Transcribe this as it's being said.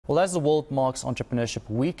Well, as the world marks Entrepreneurship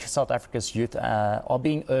Week, South Africa's youth are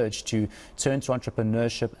being urged to turn to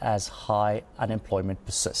entrepreneurship as high unemployment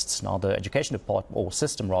persists. Now, the education department, or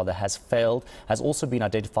system rather, has also been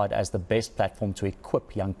identified as the best platform to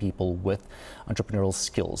equip young people with entrepreneurial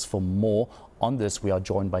skills. For more on this, we are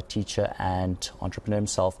joined by teacher and entrepreneur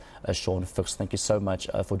himself, Shaun Fuchs. Thank you so much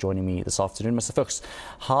for joining me this afternoon. Mr. Fuchs,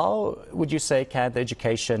 how would you say can the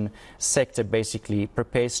education sector basically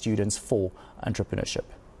prepare students for entrepreneurship?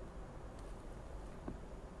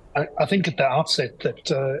 I think at the outset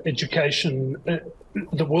that education,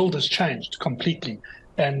 the world has changed completely.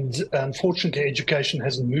 And unfortunately, education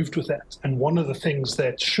hasn't moved with that. And one of the things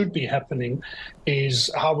that should be happening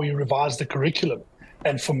is how we revise the curriculum.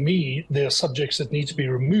 And for me, there are subjects that need to be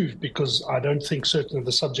removed because I don't think certain of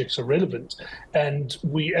the subjects are relevant. And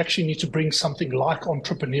we actually need to bring something like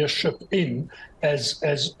entrepreneurship in as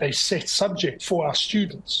a set subject for our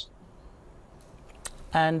students.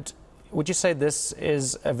 And would you say this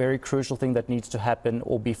is a very crucial thing that needs to happen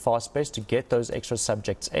or be fast-paced to get those extra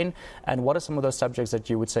subjects in? And what are some of those subjects that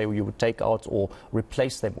you would say you would take out or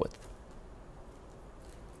replace them with?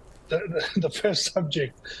 The first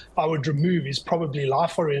subject I would remove is probably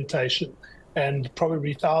life orientation, and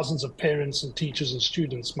probably thousands of parents and teachers and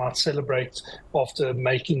students might celebrate after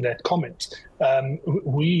making that comment. I'm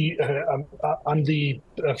the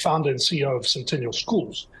founder and CEO of Centennial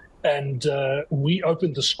Schools, and we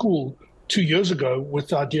opened the school 2 years ago with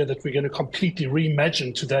the idea that we're going to completely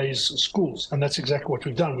reimagine today's schools. And that's exactly what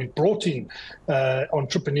we've done. We've brought in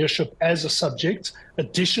entrepreneurship as a subject,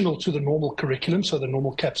 additional to the normal curriculum, so the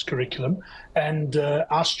normal CAPS curriculum. And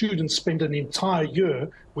our students spend an entire year.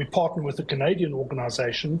 We partner with a Canadian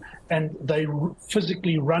organization, and they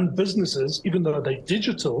physically run businesses, even though they're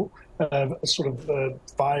digital,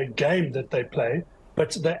 by a game that they play.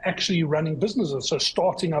 But they're actually running businesses. So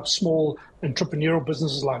starting up small entrepreneurial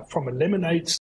businesses like from a lemonade